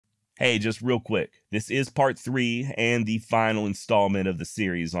Hey, just real quick, this is part 3 and the final installment of the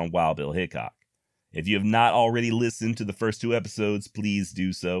series on Wild Bill Hickok. If you have not already listened to the first 2 episodes, please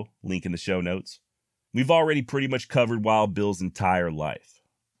do so, link in the show notes. We've already pretty much covered Wild Bill's entire life.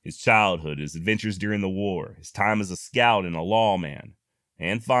 His childhood, his adventures during the war, his time as a scout and a lawman,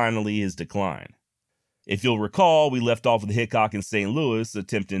 and finally his decline. If you'll recall, we left off with Hickok in St. Louis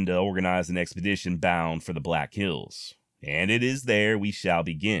attempting to organize an expedition bound for the Black Hills. And it is there we shall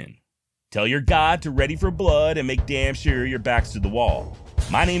begin. Tell your God to ready for blood and make damn sure your back's to the wall.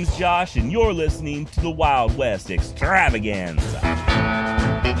 My name's Josh and you're listening to the Wild West Extravaganza.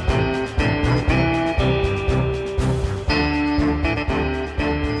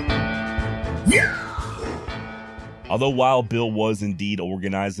 Although Wild Bill was indeed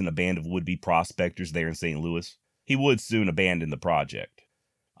organizing a band of would-be prospectors there in St. Louis, he would soon abandon the project,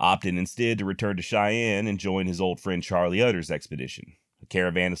 opting instead to return to Cheyenne and join his old friend Charlie Utter's expedition, a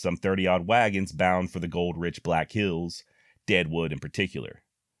caravan of some 30-odd wagons bound for the gold-rich Black Hills, Deadwood in particular.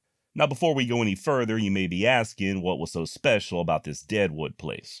 Now before we go any further, you may be asking what was so special about this Deadwood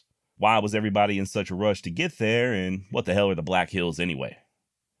place. Why was everybody in such a rush to get there, and what the hell are the Black Hills anyway?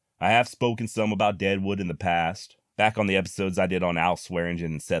 I have spoken some about Deadwood in the past, back on the episodes I did on Al Swearingen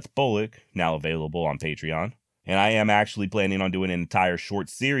and Seth Bullock, now available on Patreon. And I am actually planning on doing an entire short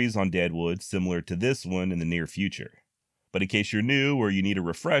series on Deadwood similar to this one in the near future. But in case you're new or you need a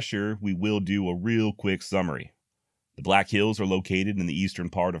refresher, we will do a real quick summary. The Black Hills are located in the eastern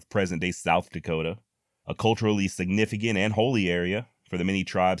part of present-day South Dakota, a culturally significant and holy area for the many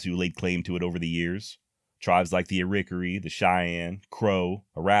tribes who laid claim to it over the years. Tribes like the Arikari, the Cheyenne, Crow,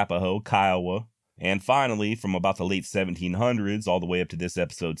 Arapaho, Kiowa, and finally, from about the late 1700s all the way up to this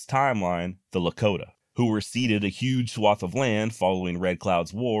episode's timeline, the Lakota, who were ceded a huge swath of land following Red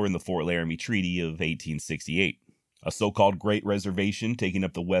Cloud's War in the Fort Laramie Treaty of 1868. A so-called Great Reservation taking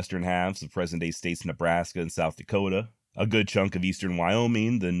up the western halves of present-day states Nebraska and South Dakota, a good chunk of eastern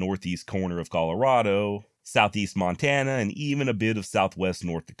Wyoming, the northeast corner of Colorado, southeast Montana, and even a bit of southwest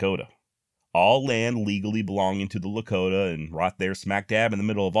North Dakota. All land legally belonging to the Lakota, and right there smack dab in the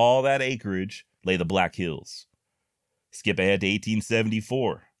middle of all that acreage lay the Black Hills. Skip ahead to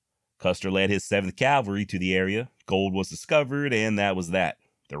 1874. Custer led his 7th Cavalry to the area, gold was discovered, and that was that.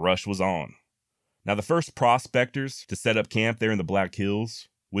 The rush was on. Now the first prospectors to set up camp there in the Black Hills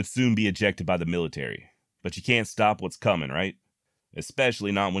would soon be ejected by the military. But you can't stop what's coming, right?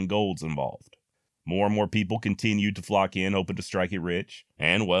 Especially not when gold's involved. More and more people continued to flock in, hoping to strike it rich.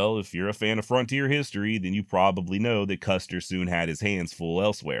 And well, if you're a fan of frontier history, then you probably know that Custer soon had his hands full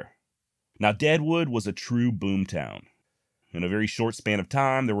elsewhere. Now Deadwood was a true boomtown. In a very short span of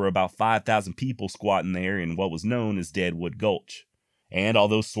time, there were about 5,000 people squatting there in what was known as Deadwood Gulch. And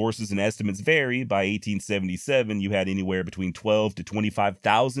although sources and estimates vary, by 1877 you had anywhere between 12 to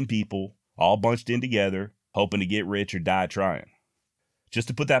 25,000 people all bunched in together, hoping to get rich or die trying. Just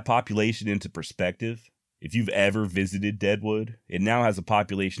to put that population into perspective, if you've ever visited Deadwood, it now has a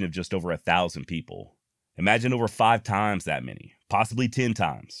population of just over 1,000 people. Imagine over 5 times that many, possibly 10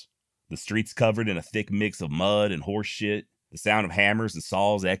 times. The streets covered in a thick mix of mud and horse shit, the sound of hammers and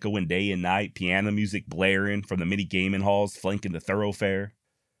saws echoing day and night, piano music blaring from the many gaming halls flanking the thoroughfare.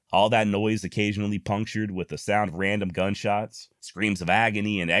 All that noise occasionally punctured with the sound of random gunshots, screams of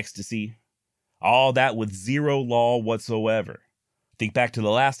agony and ecstasy. All that with zero law whatsoever. Think back to the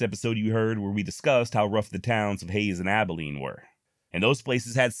last episode you heard where we discussed how rough the towns of Hayes and Abilene were. And those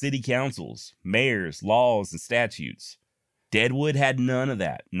places had city councils, mayors, laws, and statutes. Deadwood had none of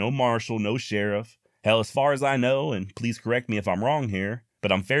that. No marshal, no sheriff. Hell, as far as I know, and please correct me if I'm wrong here,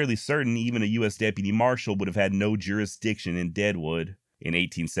 but I'm fairly certain even a U.S. deputy marshal would have had no jurisdiction in Deadwood in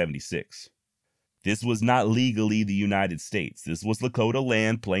 1876. This was not legally the United States. This was Lakota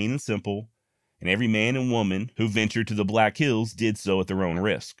land, plain and simple, and every man and woman who ventured to the Black Hills did so at their own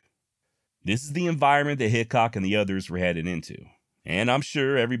risk. This is the environment that Hickok and the others were headed into, and I'm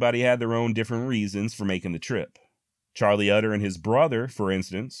sure everybody had their own different reasons for making the trip. Charlie Utter and his brother, for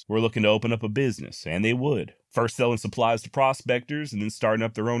instance, were looking to open up a business, and they would. First selling supplies to prospectors, and then starting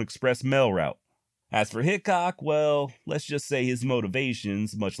up their own express mail route. As for Hickok, well, let's just say his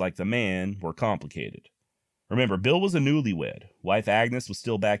motivations, much like the man, were complicated. Remember, Bill was a newlywed. Wife Agnes was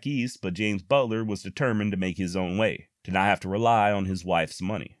still back east, but James Butler was determined to make his own way, to not have to rely on his wife's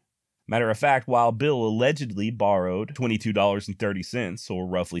money. Matter of fact, while Bill allegedly borrowed $22.30, or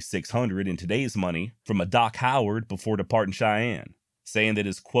roughly $600 in today's money, from a Doc Howard before departing Cheyenne, saying that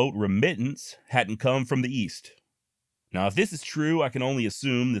his, quote, remittance hadn't come from the east. Now, if this is true, I can only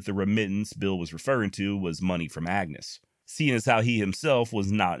assume that the remittance Bill was referring to was money from Agnes, seeing as how he himself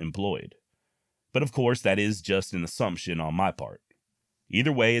was not employed. But of course, that is just an assumption on my part.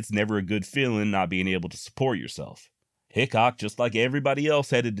 Either way, it's never a good feeling not being able to support yourself. Hickok, just like everybody else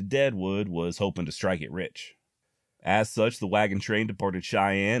headed to Deadwood, was hoping to strike it rich. As such, the wagon train departed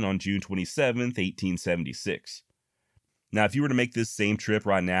Cheyenne on June 27th, 1876. Now, if you were to make this same trip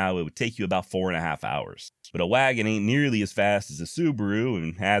right now, it would take you about 4.5 hours. But a wagon ain't nearly as fast as a Subaru,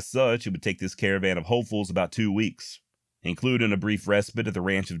 and as such, it would take this caravan of hopefuls about 2 weeks, including a brief respite at the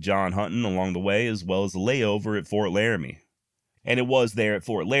ranch of John Hunton along the way, as well as a layover at Fort Laramie. And it was there at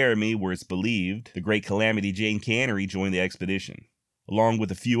Fort Laramie where it's believed the great Calamity Jane Cannery joined the expedition, along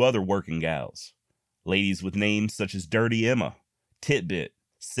with a few other working gals. Ladies with names such as Dirty Emma, Titbit,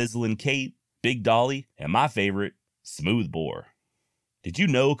 Sizzlin' Kate, Big Dolly, and my favorite, Smooth Bore. Did you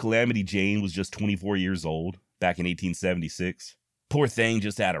know Calamity Jane was just 24 years old back in 1876? Poor thing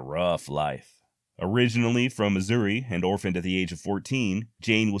just had a rough life. Originally from Missouri and orphaned at the age of 14,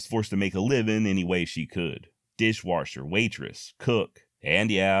 Jane was forced to make a living any way she could. Dishwasher, waitress, cook,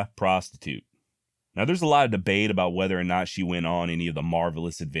 and yeah, prostitute. Now there's a lot of debate about whether or not she went on any of the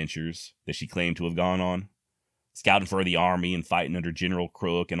marvelous adventures that she claimed to have gone on. Scouting for the army and fighting under General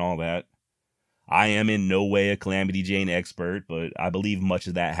Crook and all that. I am in no way a Calamity Jane expert, but I believe much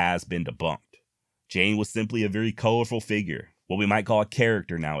of that has been debunked. Jane was simply a very colorful figure, what we might call a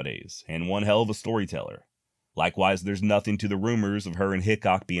character nowadays, and one hell of a storyteller. Likewise, there's nothing to the rumors of her and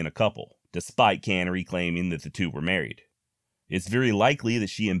Hickok being a couple, despite Cannery claiming that the two were married. It's very likely that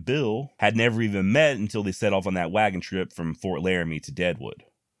she and Bill had never even met until they set off on that wagon trip from Fort Laramie to Deadwood.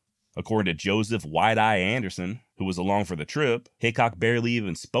 According to Joseph White-Eye Anderson, who was along for the trip, Hickok barely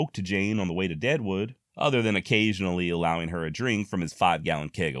even spoke to Jane on the way to Deadwood, other than occasionally allowing her a drink from his 5-gallon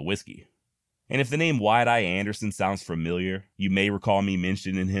keg of whiskey. And if the name White-Eye Anderson sounds familiar, you may recall me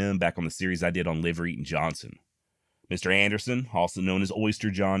mentioning him back on the series I did on Liver Eating Johnson. Mr. Anderson, also known as Oyster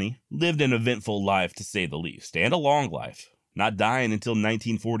Johnny, lived an eventful life to say the least, and a long life, not dying until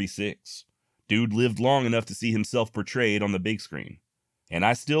 1946. Dude lived long enough to see himself portrayed on the big screen, and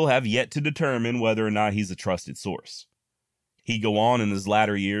I still have yet to determine whether or not he's a trusted source. He'd go on in his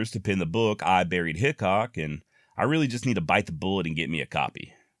latter years to pen the book I Buried Hickok, and I really just need to bite the bullet and get me a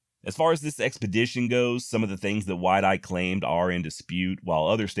copy. As far as this expedition goes, some of the things that White-Eye claimed are in dispute, while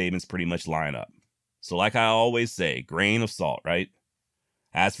other statements pretty much line up. So like I always say, grain of salt, right?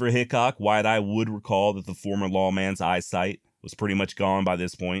 As for Hickok, White-Eye would recall that the former lawman's eyesight was pretty much gone by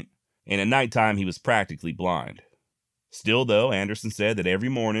this point, and at nighttime he was practically blind. Still, though, Anderson said that every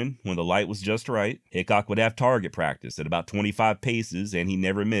morning, when the light was just right, Hickok would have target practice at about 25 paces, and he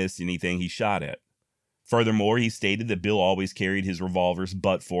never missed anything he shot at. Furthermore, he stated that Bill always carried his revolvers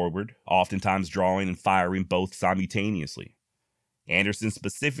butt forward, oftentimes drawing and firing both simultaneously. Anderson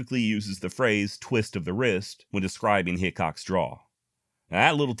specifically uses the phrase twist of the wrist when describing Hickok's draw. Now,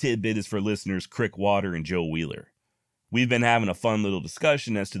 that little tidbit is for listeners Crickwater and Joe Wheeler. We've been having a fun little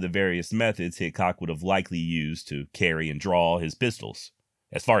discussion as to the various methods Hickok would have likely used to carry and draw his pistols,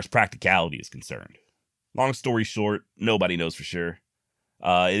 as far as practicality is concerned. Long story short, nobody knows for sure.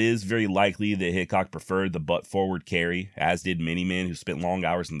 It is very likely that Hickok preferred the butt-forward carry, as did many men who spent long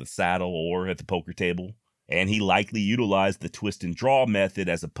hours in the saddle or at the poker table, and he likely utilized the twist-and-draw method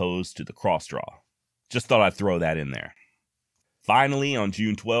as opposed to the cross-draw. Just thought I'd throw that in there. Finally, on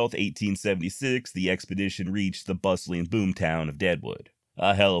June 12, 1876, the expedition reached the bustling boomtown of Deadwood,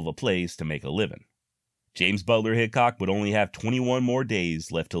 a hell of a place to make a living. James Butler Hickok would only have 21 more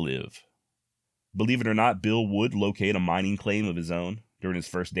days left to live. Believe it or not, Bill would locate a mining claim of his own during his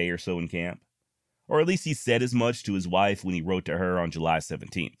first day or so in camp. Or at least he said as much to his wife when he wrote to her on July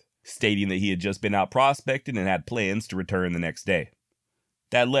 17th, stating that he had just been out prospecting and had plans to return the next day.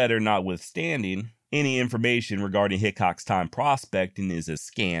 That letter notwithstanding, any information regarding Hickok's time prospecting is as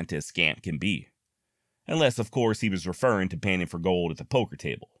scant can be. Unless, of course, he was referring to panning for gold at the poker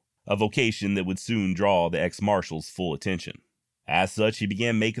table, a vocation that would soon draw the ex-marshal's full attention. As such, he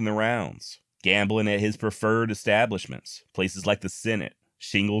began making the rounds, gambling at his preferred establishments, places like the Senate,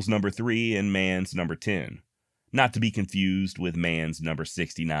 Shingles No. 3, and Mann's No. 10, not to be confused with Mann's No.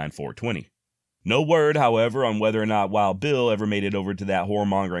 69-420. No word, however, on whether or not Wild Bill ever made it over to that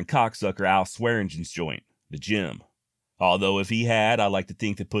whoremongering cocksucker Al Swearingen's joint, the gym. Although if he had, I like to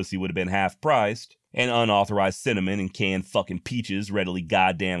think the pussy would have been half-priced, and unauthorized cinnamon and canned fucking peaches readily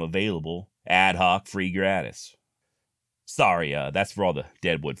goddamn available, ad hoc free gratis. Sorry, that's for all the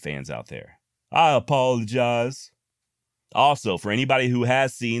Deadwood fans out there. I apologize. Also, for anybody who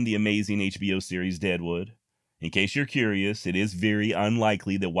has seen the amazing HBO series Deadwood, in case you're curious, it is very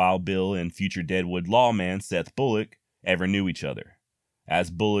unlikely that Wild Bill and future Deadwood lawman Seth Bullock ever knew each other, as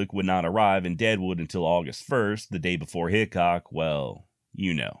Bullock would not arrive in Deadwood until August 1st, the day before Hickok, well,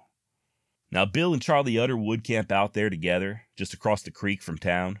 you know. Now, Bill and Charlie Utter would camp out there together, just across the creek from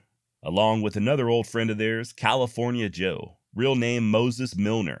town, along with another old friend of theirs, California Joe, real name Moses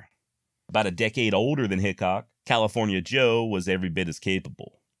Milner. About a decade older than Hickok, California Joe was every bit as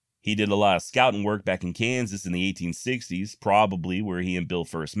capable. He did a lot of scouting work back in Kansas in the 1860s, probably where he and Bill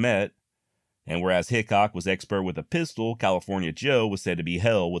first met. And whereas Hickok was expert with a pistol, California Joe was said to be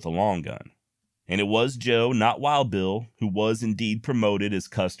hell with a long gun. And it was Joe, not Wild Bill, who was indeed promoted as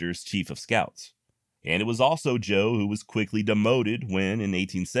Custer's chief of scouts. And it was also Joe who was quickly demoted when, in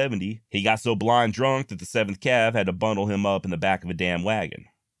 1870, he got so blind drunk that the 7th Cav had to bundle him up in the back of a damn wagon.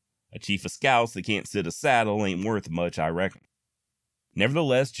 A chief of scouts that can't sit a saddle ain't worth much, I reckon.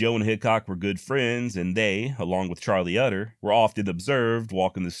 Nevertheless, Joe and Hickok were good friends, and they, along with Charlie Utter, were often observed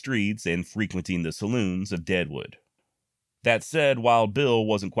walking the streets and frequenting the saloons of Deadwood. That said, Wild Bill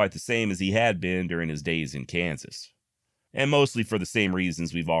wasn't quite the same as he had been during his days in Kansas. And mostly for the same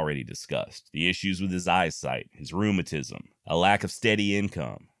reasons we've already discussed. The issues with his eyesight, his rheumatism, a lack of steady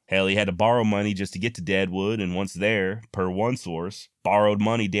income. Hell, he had to borrow money just to get to Deadwood, and once there, per one source, borrowed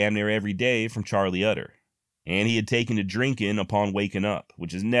money damn near every day from Charlie Utter. And he had taken to drinking upon waking up,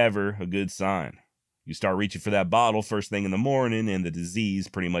 which is never a good sign. You start reaching for that bottle first thing in the morning, and the disease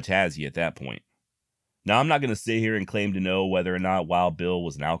pretty much has you at that point. Now, I'm not going to sit here and claim to know whether or not Wild Bill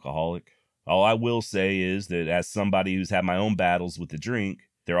was an alcoholic. All I will say is that as somebody who's had my own battles with the drink,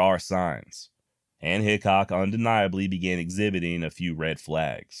 there are signs. And Hickok undeniably began exhibiting a few red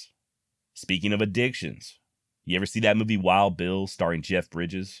flags. Speaking of addictions, you ever see that movie Wild Bill starring Jeff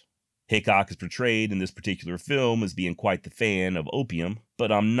Bridges? Hickok is portrayed in this particular film as being quite the fan of opium,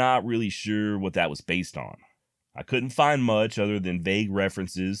 but I'm not really sure what that was based on. I couldn't find much other than vague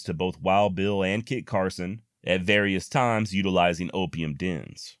references to both Wild Bill and Kit Carson at various times utilizing opium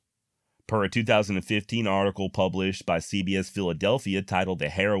dens. Per a 2015 article published by CBS Philadelphia titled The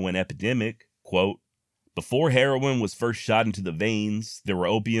Heroin Epidemic, quote, "Before heroin was first shot into the veins, there were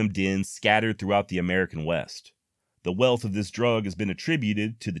opium dens scattered throughout the American West. The wealth of this drug has been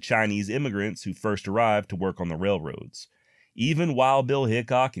attributed to the Chinese immigrants who first arrived to work on the railroads. Even Wild Bill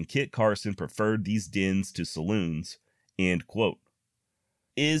Hickok and Kit Carson preferred these dens to saloons." End quote.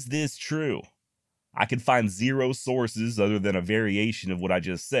 Is this true? I could find zero sources other than a variation of what I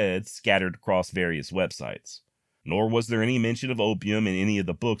just said scattered across various websites. Nor was there any mention of opium in any of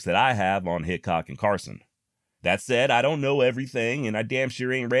the books that I have on Hickok and Carson. That said, I don't know everything, and I damn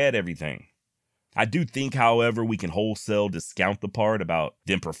sure ain't read everything. I do think, however, we can wholesale discount the part about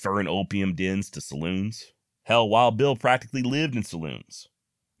them preferring opium dens to saloons. Hell, Wild Bill practically lived in saloons,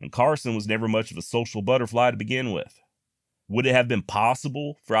 and Carson was never much of a social butterfly to begin with. Would it have been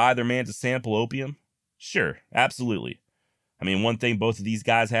possible for either man to sample opium? Sure, absolutely. I mean, one thing both of these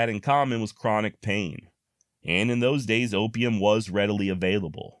guys had in common was chronic pain. And in those days, opium was readily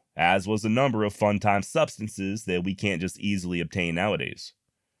available, as was a number of fun-time substances that we can't just easily obtain nowadays.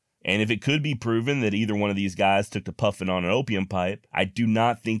 And if it could be proven that either one of these guys took to puffing on an opium pipe, I do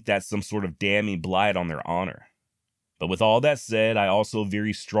not think that's some sort of damning blight on their honor. But with all that said, I also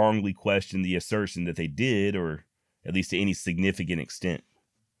very strongly question the assertion that they did, or at least to any significant extent.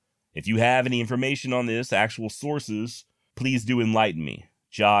 If you have any information on this, actual sources, please do enlighten me.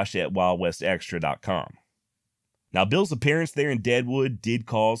 Josh@wildwestextra.com. Now, Bill's appearance there in Deadwood did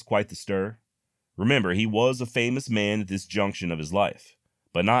cause quite the stir. Remember, he was a famous man at this junction of his life,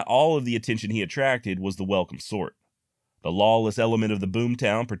 but not all of the attention he attracted was the welcome sort. The lawless element of the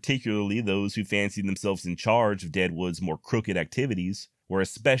boomtown, particularly those who fancied themselves in charge of Deadwood's more crooked activities, were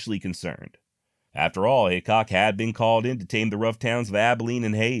especially concerned. After all, Hickok had been called in to tame the rough towns of Abilene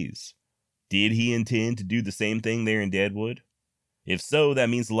and Hayes. Did he intend to do the same thing there in Deadwood? If so, that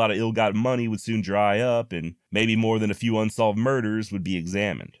means a lot of ill-gotten money would soon dry up, and maybe more than a few unsolved murders would be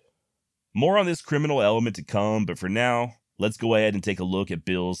examined. More on this criminal element to come, but for now, let's go ahead and take a look at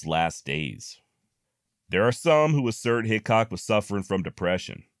Bill's last days. There are some who assert Hickok was suffering from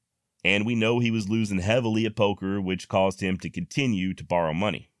depression, and we know he was losing heavily at poker, which caused him to continue to borrow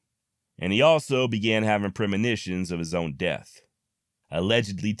money. And he also began having premonitions of his own death,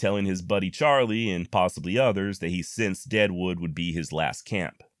 allegedly telling his buddy Charlie and possibly others that he sensed Deadwood would be his last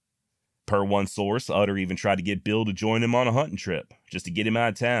camp. Per one source, Utter even tried to get Bill to join him on a hunting trip, just to get him out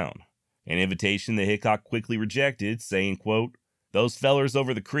of town, an invitation that Hickok quickly rejected, saying, quote, "Those fellers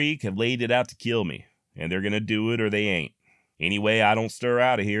over the creek have laid it out to kill me, and they're gonna do it or they ain't. Anyway, I don't stir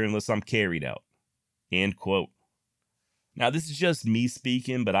out of here unless I'm carried out." End quote. Now, this is just me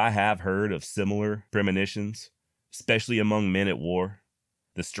speaking, but I have heard of similar premonitions, especially among men at war.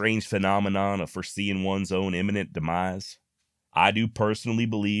 The strange phenomenon of foreseeing one's own imminent demise. I do personally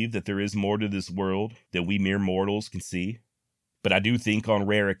believe that there is more to this world than we mere mortals can see. But I do think on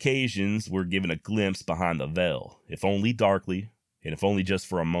rare occasions we're given a glimpse behind the veil, if only darkly, and if only just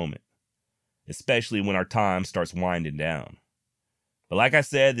for a moment, especially when our time starts winding down. But like I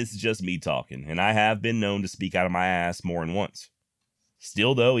said, this is just me talking, and I have been known to speak out of my ass more than once.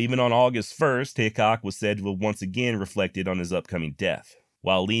 Still though, even on August 1st, Hickok was said to have once again reflected on his upcoming death,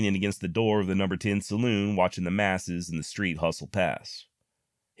 while leaning against the door of the No. 10 saloon watching the masses in the street hustle past.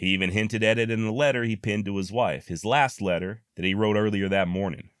 He even hinted at it in a letter he penned to his wife, his last letter that he wrote earlier that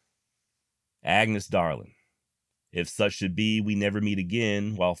morning. Agnes, darling, if such should be we never meet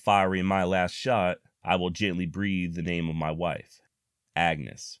again, while firing my last shot, I will gently breathe the name of my wife,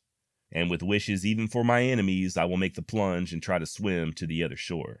 Agnes, and with wishes even for my enemies, I will make the plunge and try to swim to the other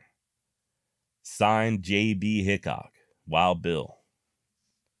shore. Signed, J.B. Hickok, Wild Bill.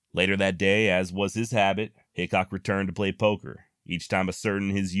 Later that day, as was his habit, Hickok returned to play poker, each time asserting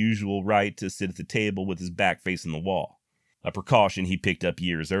his usual right to sit at the table with his back facing the wall, a precaution he picked up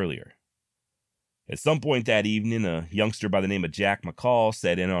years earlier. At some point that evening, a youngster by the name of Jack McCall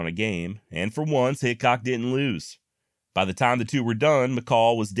sat in on a game, and for once, Hickok didn't lose. By the time the two were done,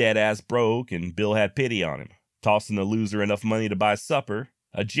 McCall was dead-ass broke, and Bill had pity on him, tossing the loser enough money to buy supper,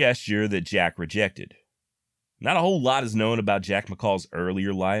 a gesture that Jack rejected. Not a whole lot is known about Jack McCall's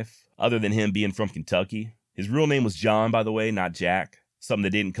earlier life, other than him being from Kentucky. His real name was John, by the way, not Jack, something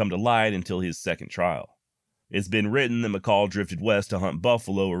that didn't come to light until his second trial. It's been written that McCall drifted west to hunt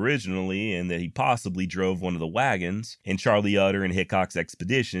buffalo originally, and that he possibly drove one of the wagons in Charlie Utter and Hickok's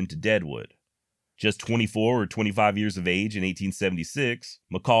expedition to Deadwood. Just 24 or 25 years of age in 1876,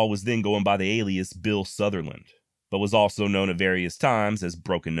 McCall was then going by the alias Bill Sutherland, but was also known at various times as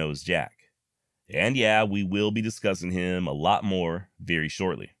Broken Nose Jack. And yeah, we will be discussing him a lot more very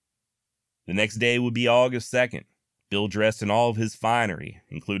shortly. The next day would be August 2nd. Bill dressed in all of his finery,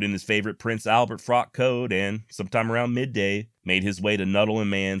 including his favorite Prince Albert frock coat, and sometime around midday, made his way to Nuttall and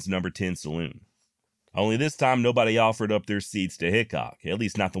Mann's No. 10 saloon. Only this time nobody offered up their seats to Hickok, at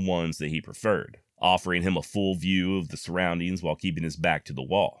least not the ones that he preferred, offering him a full view of the surroundings while keeping his back to the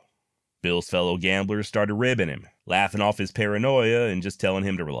wall. Bill's fellow gamblers started ribbing him, laughing off his paranoia and just telling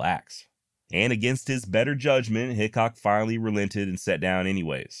him to relax. And against his better judgment, Hickok finally relented and sat down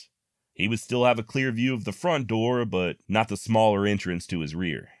anyways. He would still have a clear view of the front door, but not the smaller entrance to his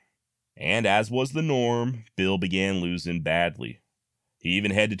rear. And as was the norm, Bill began losing badly. He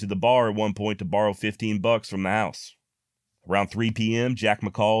even headed to the bar at one point to borrow $15 from the house. Around 3 p.m., Jack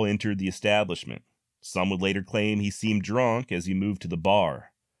McCall entered the establishment. Some would later claim he seemed drunk as he moved to the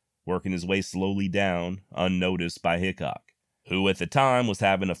bar, working his way slowly down, unnoticed by Hickok, who at the time was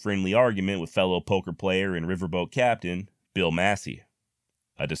having a friendly argument with fellow poker player and riverboat captain, Bill Massey.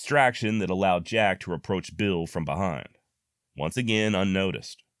 A distraction that allowed Jack to approach Bill from behind, once again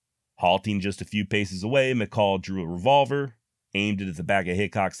unnoticed. Halting just a few paces away, McCall drew a revolver, aimed it at the back of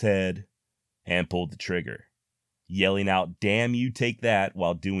Hickok's head, and pulled the trigger, yelling out, "Damn you, take that,"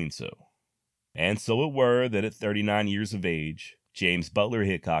 while doing so. And so it were that at 39 years of age, James Butler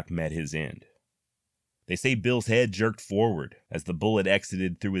Hickok met his end. They say Bill's head jerked forward as the bullet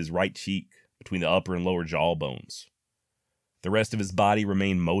exited through his right cheek between the upper and lower jawbones. The rest of his body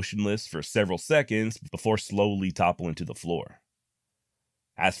remained motionless for several seconds before slowly toppling to the floor.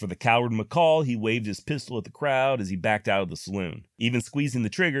 As for the coward McCall, he waved his pistol at the crowd as he backed out of the saloon, even squeezing the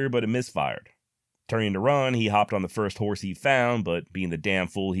trigger, but it misfired. Turning to run, he hopped on the first horse he found, but being the damn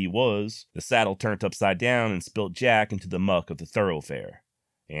fool he was, the saddle turned upside down and spilt Jack into the muck of the thoroughfare,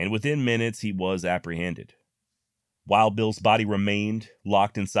 and within minutes he was apprehended. Wild Bill's body remained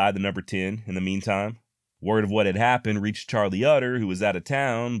locked inside the No. 10 in the meantime. Word of what had happened reached Charlie Utter, who was out of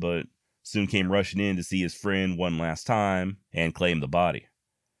town, but soon came rushing in to see his friend one last time and claim the body.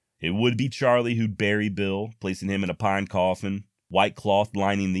 It would be Charlie who'd bury Bill, placing him in a pine coffin, white cloth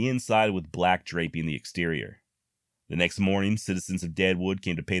lining the inside with black draping the exterior. The next morning, citizens of Deadwood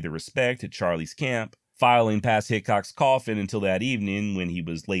came to pay their respect at Charlie's camp, filing past Hickok's coffin until that evening when he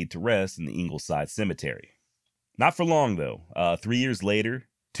was laid to rest in the Ingleside Cemetery. Not for long, though. 3 years later,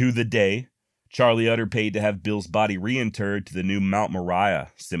 to the day, Charlie Utter paid to have Bill's body reinterred to the new Mount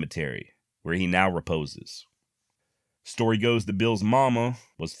Moriah Cemetery, where he now reposes. Story goes that Bill's mama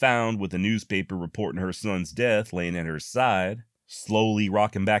was found with a newspaper reporting her son's death laying at her side, slowly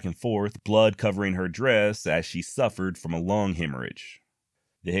rocking back and forth, blood covering her dress as she suffered from a lung hemorrhage.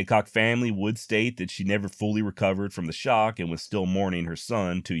 The Hickok family would state that she never fully recovered from the shock and was still mourning her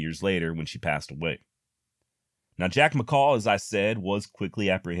son 2 years later when she passed away. Now, Jack McCall, as I said, was quickly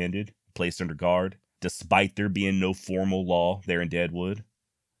apprehended, placed under guard, despite there being no formal law there in Deadwood.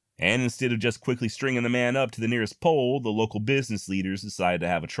 And instead of just quickly stringing the man up to the nearest pole, the local business leaders decided to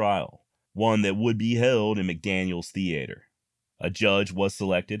have a trial, one that would be held in McDaniel's Theater. A judge was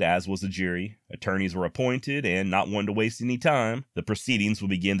selected, as was a jury. Attorneys were appointed, and not one to waste any time, the proceedings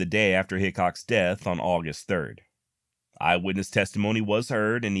would begin the day after Hickok's death on August 3rd. Eyewitness testimony was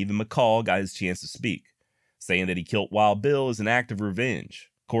heard, and even McCall got his chance to speak, saying that he killed Wild Bill as an act of revenge.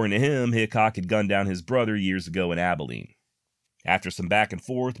 According to him, Hickok had gunned down his brother years ago in Abilene. After some back and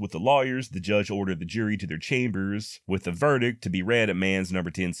forth with the lawyers, the judge ordered the jury to their chambers, with the verdict to be read at Mann's No.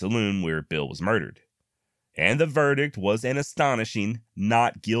 10 saloon where Bill was murdered. And the verdict was an astonishing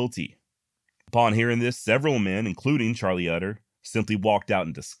not guilty. Upon hearing this, several men, including Charlie Utter, simply walked out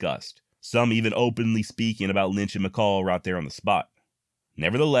in disgust, some even openly speaking about lynching McCall right there on the spot.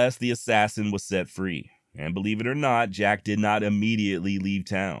 Nevertheless, the assassin was set free, and believe it or not, Jack did not immediately leave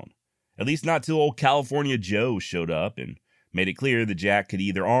town. At least not till old California Joe showed up and made it clear that Jack could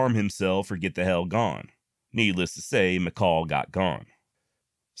either arm himself or get the hell gone. Needless to say, McCall got gone.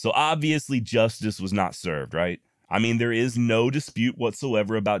 So obviously justice was not served, right? I mean, there is no dispute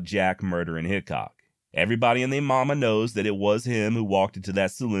whatsoever about Jack murdering Hickok. Everybody and their mama knows that it was him who walked into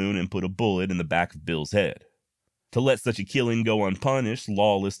that saloon and put a bullet in the back of Bill's head. To let such a killing go unpunished,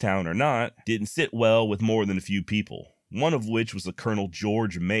 lawless town or not, didn't sit well with more than a few people, one of which was a Colonel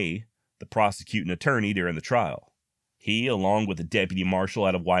George May, the prosecuting attorney during the trial. He, along with a deputy marshal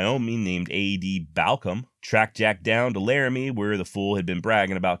out of Wyoming named A.D. Balcom, tracked Jack down to Laramie where the fool had been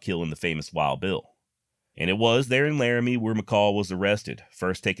bragging about killing the famous Wild Bill. And it was there in Laramie where McCall was arrested,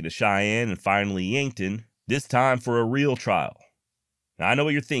 first taken to Cheyenne and finally Yankton, this time for a real trial. Now I know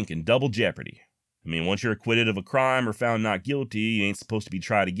what you're thinking, double jeopardy. I mean, once you're acquitted of a crime or found not guilty, you ain't supposed to be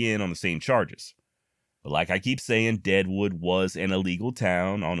tried again on the same charges. But like I keep saying, Deadwood was an illegal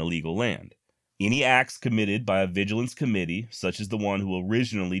town on illegal land. Any acts committed by a vigilance committee, such as the one who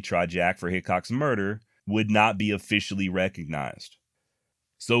originally tried Jack for Hickok's murder, would not be officially recognized.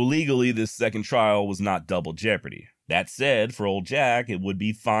 So legally, this second trial was not double jeopardy. That said, for old Jack, it would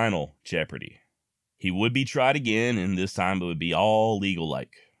be final jeopardy. He would be tried again, and this time it would be all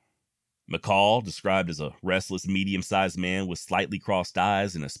legal-like. McCall, described as a restless, medium-sized man with slightly crossed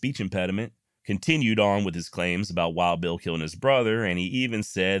eyes and a speech impediment, continued on with his claims about Wild Bill killing his brother, and he even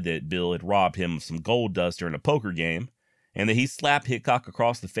said that Bill had robbed him of some gold dust during a poker game, and that he slapped Hickok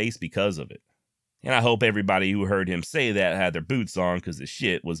across the face because of it. And I hope everybody who heard him say that had their boots on, because the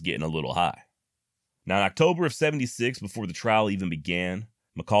shit was getting a little high. Now, in October of '76, before the trial even began,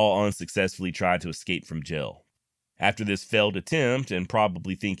 McCall unsuccessfully tried to escape from jail. After this failed attempt, and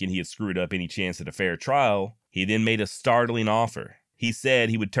probably thinking he had screwed up any chance at a fair trial, he then made a startling offer. He said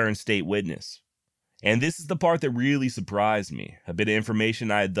he would turn state witness. And this is the part that really surprised me, a bit of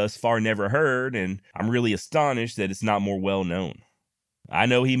information I had thus far never heard, and I'm really astonished that it's not more well known. I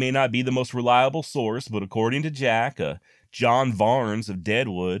know he may not be the most reliable source, but according to Jack, John Varnes of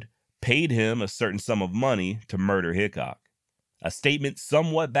Deadwood paid him a certain sum of money to murder Hickok. A statement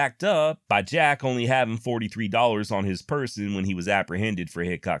somewhat backed up by Jack only having $43 on his person when he was apprehended for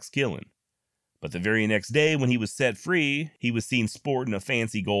Hickok's killing. But the very next day when he was set free, he was seen sporting a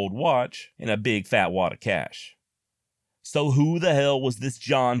fancy gold watch and a big fat wad of cash. So who the hell was this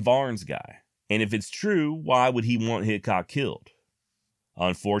John Varnes guy? And if it's true, why would he want Hickok killed?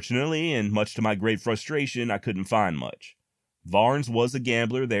 Unfortunately, and much to my great frustration, I couldn't find much. Varnes was a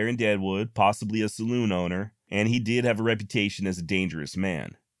gambler there in Deadwood, possibly a saloon owner, and he did have a reputation as a dangerous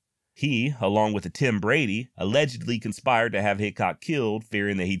man. He, along with a Tim Brady, allegedly conspired to have Hickok killed,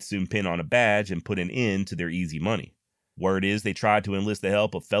 fearing that he'd soon pin on a badge and put an end to their easy money. Word is they tried to enlist the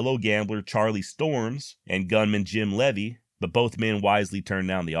help of fellow gambler Charlie Storms and gunman Jim Levy, but both men wisely turned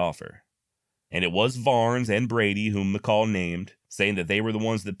down the offer. And it was Varnes and Brady whom McCall named, saying that they were the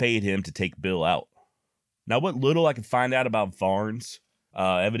ones that paid him to take Bill out. Now, what little I could find out about Varnes,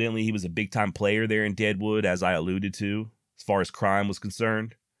 evidently he was a big-time player there in Deadwood, as I alluded to, as far as crime was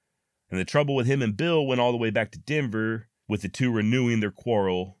concerned. And the trouble with him and Bill went all the way back to Denver, with the two renewing their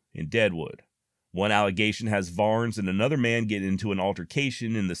quarrel in Deadwood. One allegation has Varnes and another man getting into an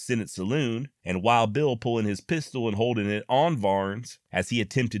altercation in the Senate Saloon, and Wild Bill pulling his pistol and holding it on Varnes as he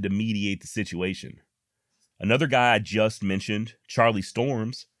attempted to mediate the situation. Another guy I just mentioned, Charlie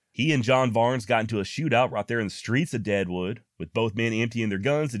Storms, he and John Varnes got into a shootout right there in the streets of Deadwood, with both men emptying their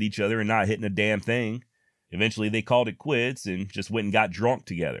guns at each other and not hitting a damn thing. Eventually they called it quits and just went and got drunk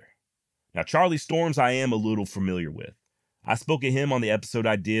together. Now, Charlie Storms I am a little familiar with. I spoke of him on the episode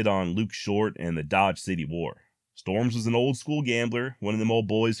I did on Luke Short and the Dodge City War. Storms was an old school gambler, one of them old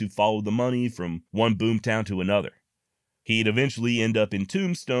boys who followed the money from one boomtown to another. He'd eventually end up in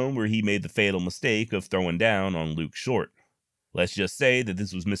Tombstone, where he made the fatal mistake of throwing down on Luke Short. Let's just say that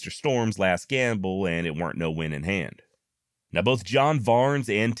this was Mr. Storm's last gamble, and it weren't no win in hand. Now, both John Varnes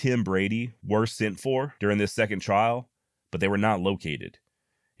and Tim Brady were sent for during this second trial, but they were not located.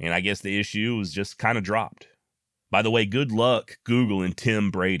 And I guess the issue was just kind of dropped. By the way, good luck Googling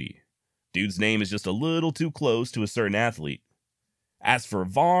Tim Brady. Dude's name is just a little too close to a certain athlete. As for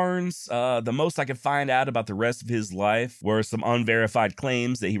Varnes, the most I could find out about the rest of his life were some unverified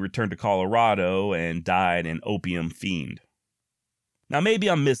claims that he returned to Colorado and died an opium fiend. Now maybe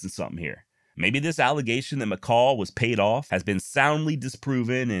I'm missing something here. Maybe this allegation that McCall was paid off has been soundly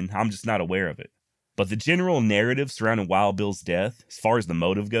disproven and I'm just not aware of it. But the general narrative surrounding Wild Bill's death, as far as the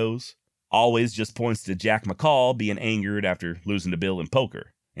motive goes, always just points to Jack McCall being angered after losing to Bill in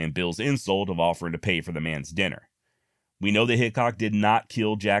poker, and Bill's insult of offering to pay for the man's dinner. We know that Hickok did not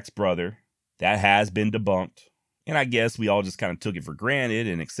kill Jack's brother. That has been debunked. And I guess we all just kind of took it for granted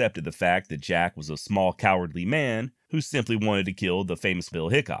and accepted the fact that Jack was a small cowardly man who simply wanted to kill the famous Bill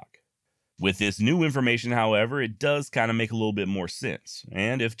Hickok. With this new information, however, it does kind of make a little bit more sense.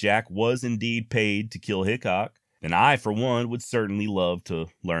 And if Jack was indeed paid to kill Hickok, then I, for one, would certainly love to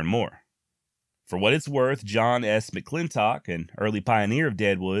learn more. For what it's worth, John S. McClintock, an early pioneer of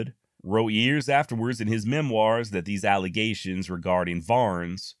Deadwood, wrote years afterwards in his memoirs that these allegations regarding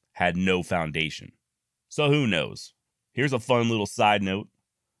Varnes had no foundation. So who knows? Here's a fun little side note.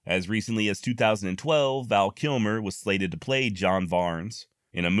 As recently as 2012, Val Kilmer was slated to play John Varnes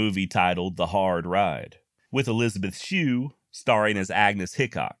in a movie titled The Hard Ride, with Elizabeth Shue starring as Agnes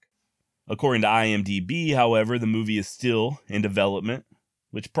Hickok. According to IMDb, however, the movie is still in development,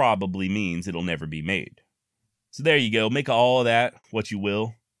 which probably means it'll never be made. So there you go, make all of that what you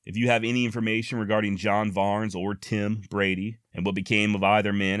will. If you have any information regarding John Varnes or Tim Brady and what became of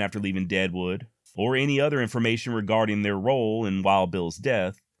either men after leaving Deadwood, or any other information regarding their role in Wild Bill's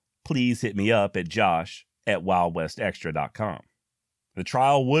death, please hit me up at josh@wildwestextra.com. The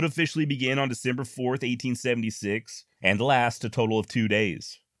trial would officially begin on December 4th, 1876, and last a total of 2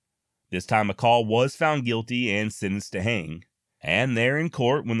 days. This time McCall was found guilty and sentenced to hang, and there in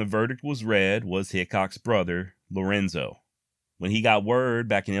court when the verdict was read was Hickok's brother, Lorenzo. When he got word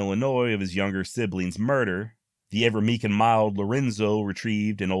back in Illinois of his younger sibling's murder, the ever meek and mild Lorenzo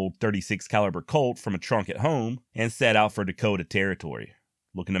retrieved an old .36 caliber Colt from a trunk at home and set out for Dakota Territory,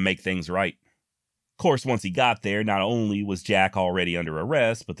 looking to make things right. Of course, once he got there, not only was Jack already under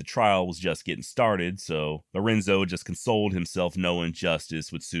arrest, but the trial was just getting started, so Lorenzo just consoled himself knowing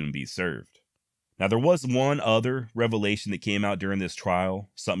justice would soon be served. Now, there was one other revelation that came out during this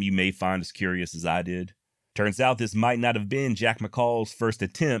trial, something you may find as curious as I did. Turns out this might not have been Jack McCall's first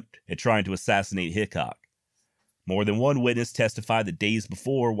attempt at trying to assassinate Hickok. More than one witness testified that days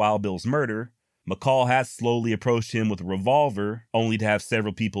before Wild Bill's murder, McCall had slowly approached him with a revolver, only to have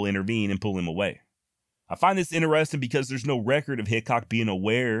several people intervene and pull him away. I find this interesting because there's no record of Hickok being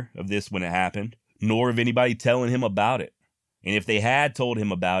aware of this when it happened, nor of anybody telling him about it. And if they had told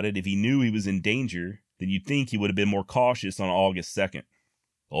him about it, if he knew he was in danger, then you'd think he would have been more cautious on August 2nd.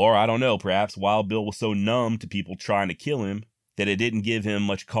 Or, I don't know, perhaps Wild Bill was so numb to people trying to kill him that it didn't give him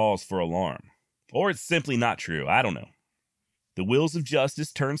much cause for alarm. Or it's simply not true, I don't know. The wheels of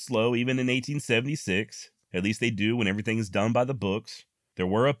justice turn slow even in 1876, at least they do when everything is done by the books. There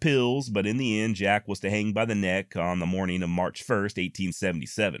were appeals, but in the end, Jack was to hang by the neck on the morning of March 1st,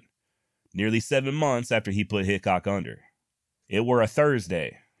 1877, nearly 7 months after he put Hickok under. It were a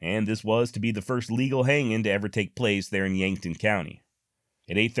Thursday, and this was to be the first legal hanging to ever take place there in Yankton County.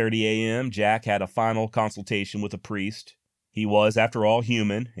 At 8:30 a.m., Jack had a final consultation with a priest. He was, after all,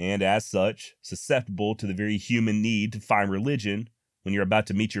 human, and as such, susceptible to the very human need to find religion when you're about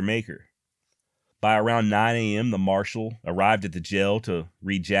to meet your maker. By around 9 a.m., the marshal arrived at the jail to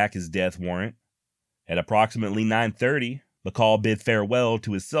read Jack his death warrant. At approximately 9:30, McCall bid farewell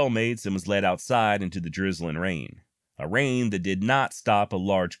to his cellmates and was led outside into the drizzling rain, a rain that did not stop a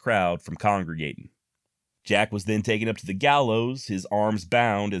large crowd from congregating. Jack was then taken up to the gallows, his arms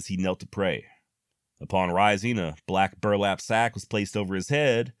bound as he knelt to pray. Upon rising, a black burlap sack was placed over his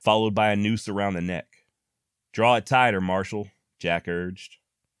head, followed by a noose around the neck. "Draw it tighter, Marshal," Jack urged.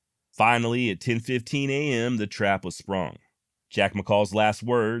 Finally, at 10:15 a.m., the trap was sprung. Jack McCall's last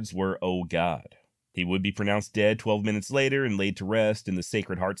words were, "Oh God." He would be pronounced dead 12 minutes later and laid to rest in the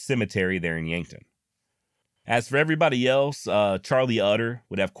Sacred Heart Cemetery there in Yankton. As for everybody else, Charlie Utter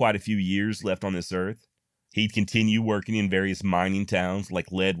would have quite a few years left on this earth. He'd continue working in various mining towns like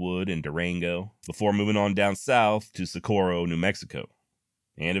Leadwood and Durango, before moving on down south to Socorro, New Mexico,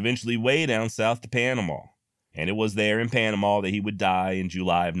 and eventually way down south to Panama. And it was there in Panama that he would die in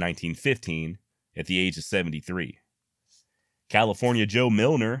July of 1915 at the age of 73. California Joe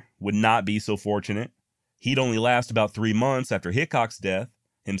Milner would not be so fortunate. He'd only last about 3 months after Hickok's death,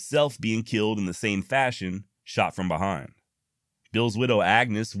 himself being killed in the same fashion, shot from behind. Bill's widow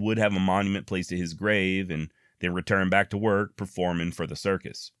Agnes would have a monument placed at his grave, and then returned back to work performing for the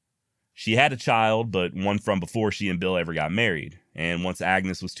circus. She had a child, but one from before she and Bill ever got married, and once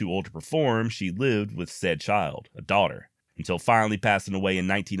Agnes was too old to perform, she lived with said child, a daughter, until finally passing away in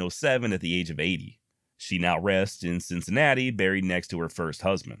 1907 at the age of 80. She now rests in Cincinnati, buried next to her first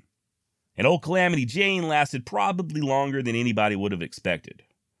husband. And old Calamity Jane lasted probably longer than anybody would have expected.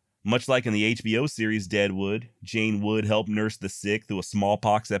 Much like in the HBO series Deadwood, Jane would help nurse the sick through a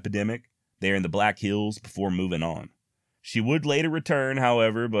smallpox epidemic there in the Black Hills before moving on. She would later return,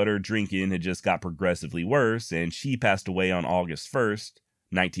 however, but her drinking had just got progressively worse, and she passed away on August 1st,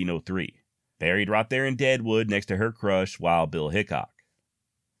 1903, buried right there in Deadwood next to her crush, Wild Bill Hickok.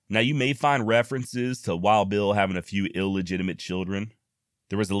 Now, you may find references to Wild Bill having a few illegitimate children.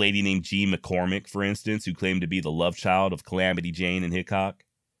 There was a lady named Jean McCormick, for instance, who claimed to be the love child of Calamity Jane and Hickok.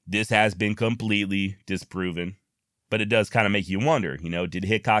 This has been completely disproven, but it does kind of make you wonder, did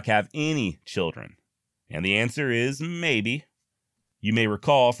Hickok have any children? And the answer is maybe. You may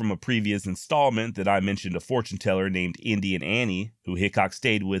recall from a previous installment that I mentioned a fortune teller named Indian Annie, who Hickok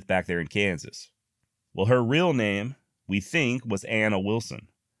stayed with back there in Kansas. Well, her real name, we think, was Anna Wilson,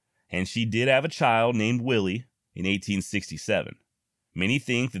 and she did have a child named Willie in 1867. Many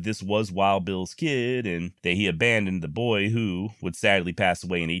think that this was Wild Bill's kid and that he abandoned the boy who would sadly pass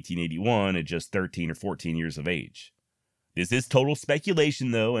away in 1881 at just 13 or 14 years of age. This is total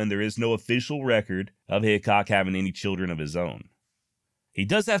speculation, though, and there is no official record of Hickok having any children of his own. He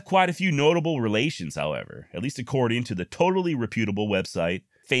does have quite a few notable relations, however, at least according to the totally reputable website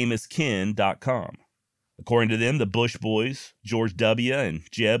famouskin.com. According to them, the Bush boys, George W. and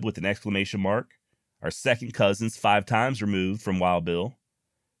Jeb with an exclamation mark, are second cousins 5 times removed from Wild Bill.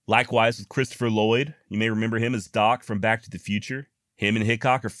 Likewise with Christopher Lloyd, you may remember him as Doc from Back to the Future. Him and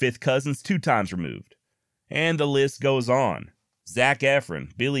Hickok are 5th cousins 2 times removed. And the list goes on. Zac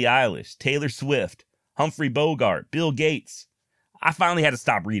Efron, Billie Eilish, Taylor Swift, Humphrey Bogart, Bill Gates. I finally had to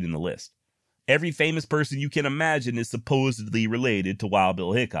stop reading the list. Every famous person you can imagine is supposedly related to Wild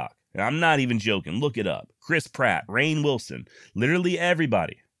Bill Hickok. And I'm not even joking. Look it up. Chris Pratt, Rainn Wilson, literally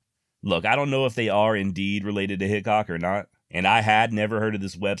everybody. Look, I don't know if they are indeed related to Hickok or not, and I had never heard of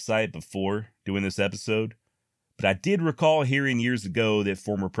this website before doing this episode. But I did recall hearing years ago that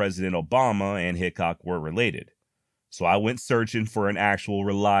former President Obama and Hickok were related. So I went searching for an actual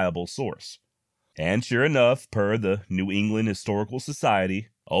reliable source. And sure enough, per the New England Historical Society,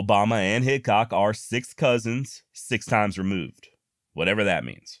 Obama and Hickok are 6th cousins, 6 times removed. Whatever that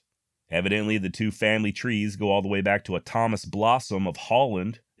means. Evidently, the 2 family trees go all the way back to a Thomas Blossom of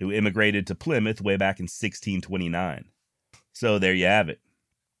Holland, who immigrated to Plymouth way back in 1629. So there you have it.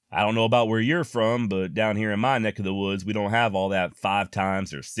 I don't know about where you're from, but down here in my neck of the woods, we don't have all that 5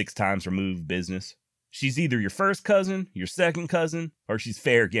 times or 6 times removed business. She's either your first cousin, your second cousin, or she's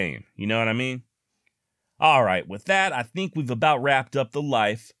fair game. You know what I mean? All right, with that, I think we've about wrapped up the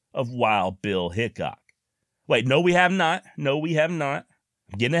life of Wild Bill Hickok. Wait, no, we have not. No, we have not.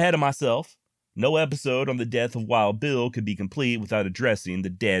 I'm getting ahead of myself. No episode on the death of Wild Bill could be complete without addressing the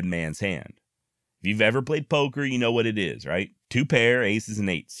dead man's hand. If you've ever played poker, you know what it is, right? 2 pair, aces and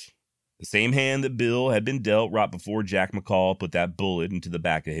 8s. The same hand that Bill had been dealt right before Jack McCall put that bullet into the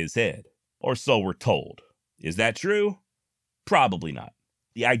back of his head. Or so we're told. Is that true? Probably not.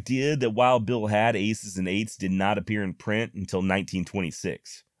 The idea that Wild Bill had aces and 8s did not appear in print until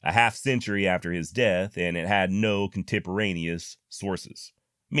 1926, a half century after his death, and it had no contemporaneous sources,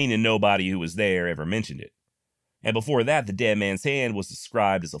 meaning nobody who was there ever mentioned it. And before that, the dead man's hand was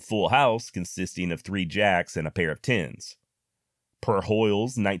described as a full house consisting of 3 jacks and a pair of 10s. Per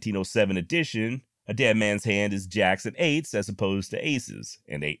Hoyle's 1907 edition, a dead man's hand is jacks and 8s as opposed to aces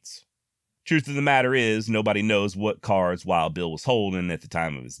and 8s. Truth of the matter is, nobody knows what cards Wild Bill was holding at the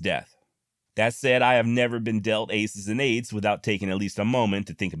time of his death. That said, I have never been dealt aces and 8s without taking at least a moment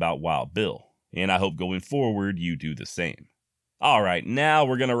to think about Wild Bill, and I hope going forward you do the same. Alright, now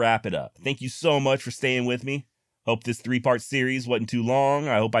we're going to wrap it up. Thank you so much for staying with me. Hope this 3-part series wasn't too long.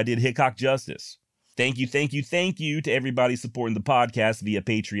 I hope I did Hickok justice. Thank you to everybody supporting the podcast via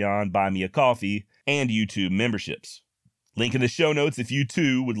Patreon, Buy Me a Coffee, and YouTube memberships. Link in the show notes if you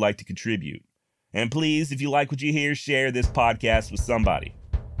too would like to contribute. And please, if you like what you hear, share this podcast with somebody.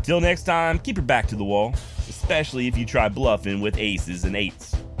 Till next time, keep your back to the wall, especially if you try bluffing with aces and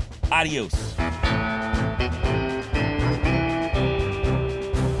 8s. Adios.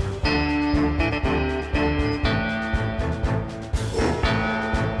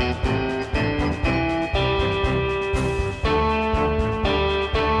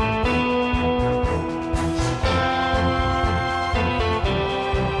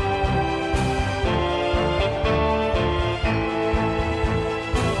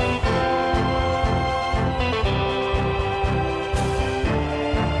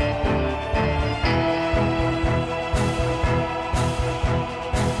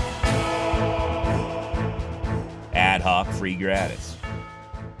 ad hoc free gratis.